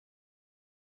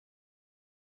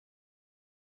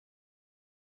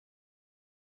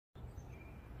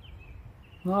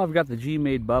Well, I've got the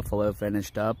Gmade Buffalo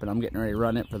finished up, and I'm getting ready to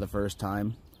run it for the first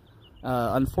time.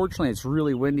 Unfortunately, it's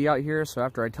really windy out here, so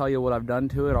after I tell you what I've done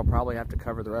to it, I'll probably have to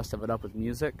cover the rest of it up with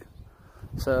music.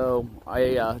 So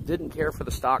I didn't care for the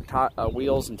stock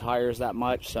wheels and tires that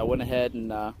much, so I went ahead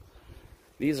and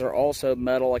these are also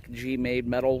metal, like Gmade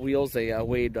metal wheels. They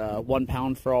weighed 1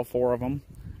 pound for all 4 of them.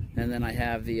 And then I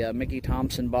have the Mickey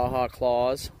Thompson Baja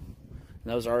Claws.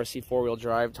 Those are RC 4-wheel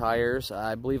drive tires.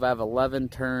 I believe I have 11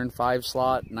 turn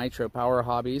 5-slot nitro power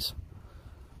hobbies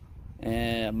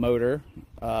and motor.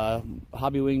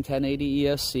 Hobby Wing 1080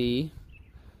 ESC,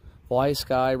 Fly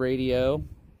Sky radio.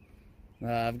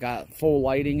 I've got full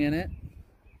lighting in it.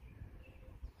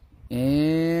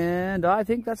 And I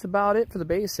think that's about it for the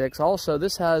basics. Also,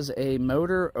 this has a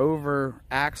motor over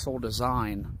axle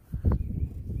design.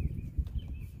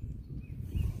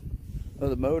 So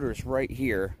the motor is right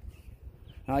here.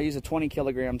 I use a 20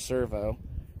 kilogram servo,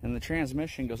 and the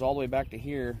transmission goes all the way back to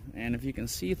here, and if you can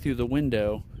see through the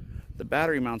window, the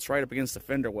battery mounts right up against the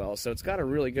fender well. So it's got a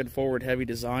really good forward heavy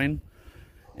design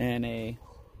and a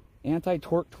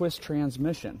anti-torque twist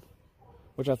transmission,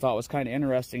 which I thought was kind of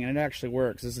interesting, and it actually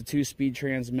works. It's a 2-speed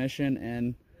transmission,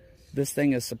 and this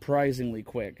thing is surprisingly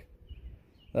quick.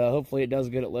 Hopefully it does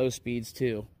good at low speeds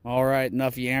too. All right,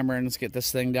 enough yammering. Let's get this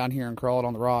thing down here and crawl it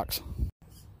on the rocks.